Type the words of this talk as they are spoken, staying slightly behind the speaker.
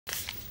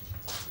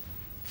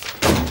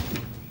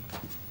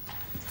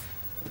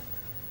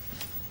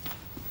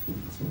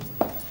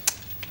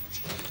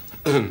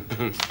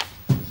Bernard,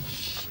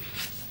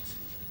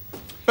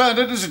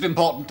 is it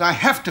important? I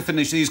have to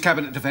finish these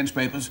cabinet defence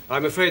papers.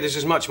 I'm afraid this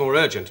is much more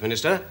urgent,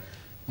 Minister.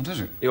 What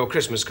is it? Your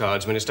Christmas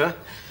cards, Minister.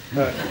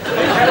 They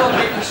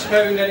cannot be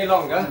postponed any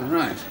longer. Oh,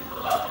 right.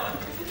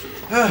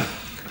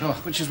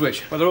 Which is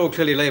which? Well, they're all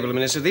clearly labelled,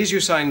 Minister. These you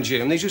signed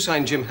Jim, these you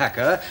signed Jim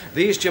Hacker,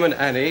 these Jim and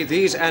Annie,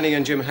 these Annie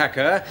and Jim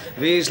Hacker,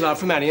 these love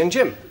from Annie and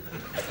Jim.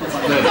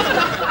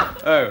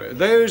 Oh,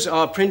 those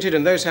are printed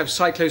and those have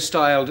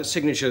cyclo-styled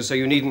signatures, so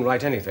you needn't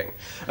write anything.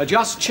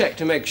 Just check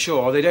to make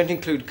sure they don't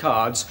include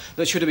cards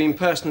that should have been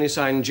personally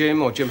signed Jim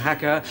or Jim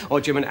Hacker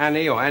or Jim and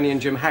Annie or Annie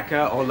and Jim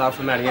Hacker or love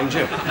from Annie and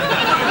Jim.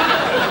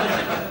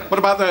 What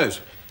about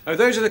those? Oh,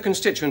 those are the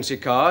constituency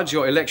cards.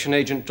 Your election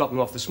agent dropped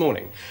them off this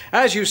morning.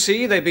 As you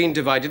see, they've been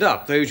divided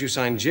up. Those you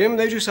signed Jim,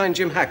 those you signed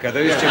Jim Hacker,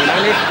 those Jim and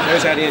Annie,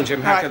 those Annie and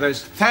Jim Hacker,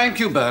 those... Thank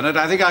you, Bernard.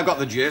 I think I've got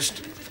the gist.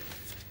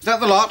 Is that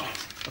the lot?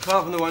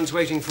 Apart from the ones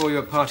waiting for you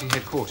at party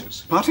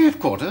headquarters. Party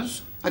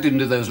headquarters? I didn't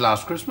do those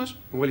last Christmas.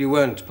 Well, you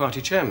weren't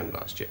party chairman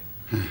last year.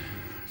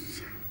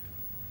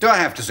 Do I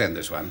have to send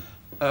this one?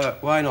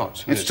 Why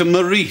not? It's to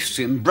Maurice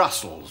in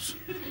Brussels.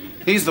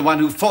 He's the one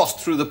who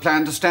forced through the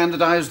plan to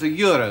standardise the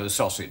Euro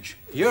sausage.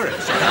 Euro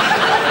sausage?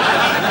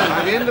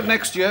 By the end of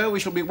next year, we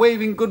shall be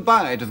waving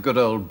goodbye to the good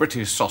old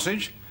British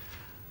sausage.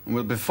 And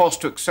we'll be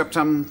forced to accept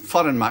some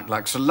foreign muck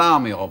like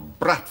salami or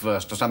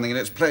bratwurst or something in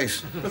its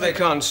place. But they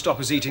can't stop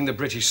us eating the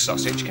British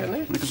sausage, can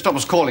they? They can stop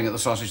us calling it the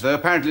sausage, though.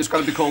 Apparently it's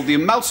got to be called the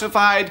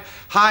Emulsified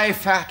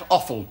high-fat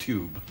offal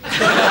tube.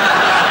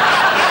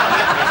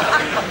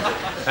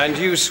 And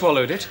you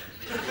swallowed it?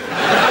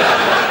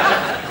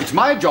 It's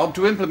my job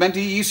to implement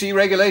EEC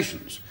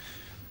regulations.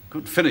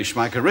 Could finish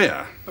my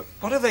career. But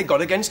what have they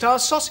got against our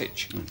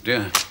sausage? Oh,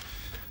 dear.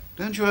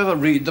 Don't you ever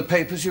read the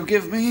papers you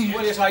give me?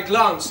 Well, yes, I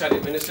glanced at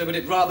it, Minister, but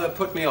it rather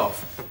put me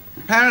off.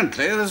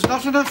 Apparently, there's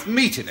not enough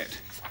meat in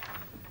it.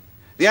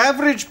 The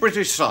average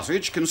British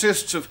sausage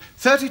consists of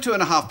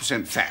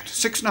 32.5% fat,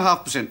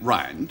 6.5%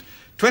 rind,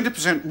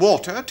 20%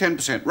 water,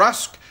 10%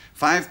 rusk,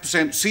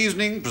 5%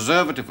 seasoning,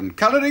 preservative and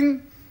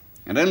colouring,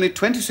 and only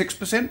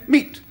 26%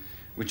 meat,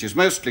 which is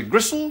mostly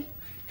gristle,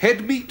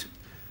 head meat,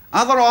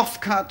 other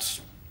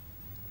offcuts,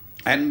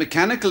 and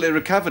mechanically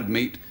recovered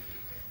meat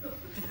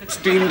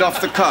steamed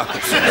off the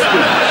carcass.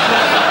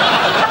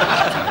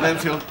 I don't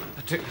feel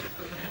particularly...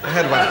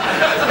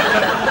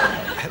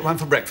 I had one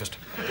for breakfast.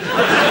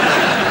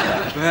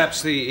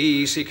 Perhaps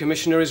the EEC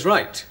Commissioner is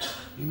right.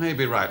 He may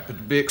be right, but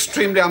it'd be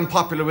extremely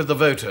unpopular with the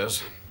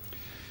voters.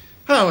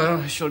 Oh,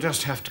 well, I shall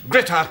just have to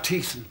grit our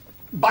teeth and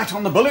bite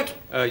on the bullet.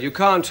 You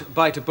can't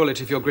bite a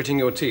bullet if you're gritting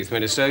your teeth,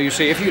 Minister. You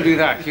see, if you do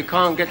that, you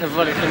can't get the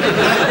bullet in.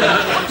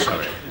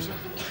 Sorry.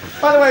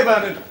 By the way,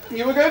 Bernard,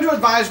 you were going to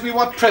advise me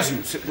what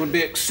presents it would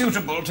be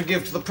suitable to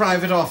give to the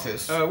private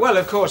office. Well,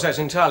 of course, that's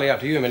entirely up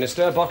to you,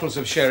 Minister. Bottles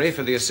of sherry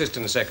for the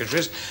assistant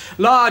secretaries,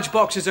 large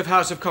boxes of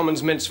House of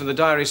Commons mints for the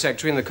diary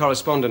secretary and the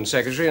correspondence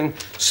secretary, and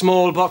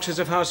small boxes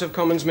of House of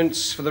Commons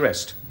mints for the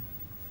rest.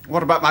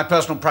 What about my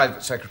personal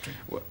private secretary?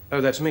 Well,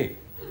 oh, that's me.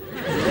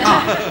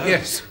 Ah,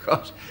 yes, of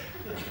course.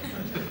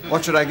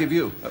 What should I give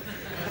you?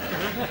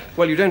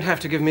 Well, you don't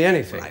have to give me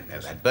anything. I know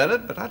that,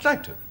 Bernard, but I'd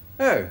like to.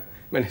 Oh,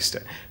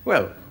 Minister.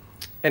 Well,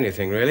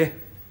 anything, really.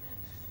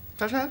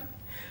 Does that?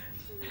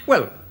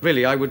 Well,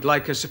 really, I would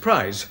like a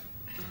surprise.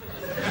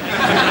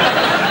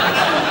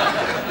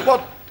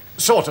 What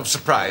sort of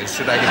surprise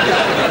should I give you?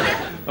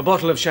 A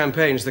bottle of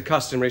champagne's the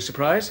customary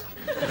surprise.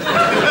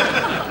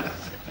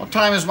 What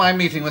time is my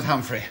meeting with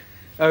Humphrey?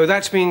 Oh,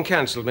 that's been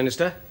cancelled,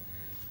 Minister.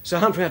 Sir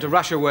Humphrey had to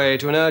rush away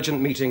to an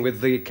urgent meeting with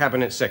the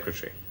Cabinet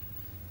Secretary.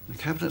 The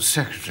Cabinet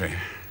Secretary?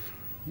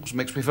 Also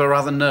makes me feel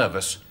rather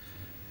nervous.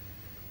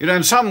 You know,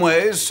 in some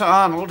ways, Sir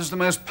Arnold is the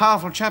most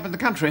powerful chap in the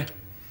country.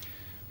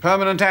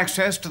 Permanent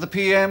access to the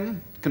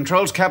PM,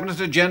 controls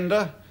Cabinet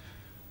agenda,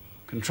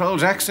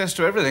 controls access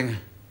to everything. I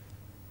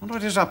wonder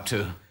what he's up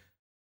to.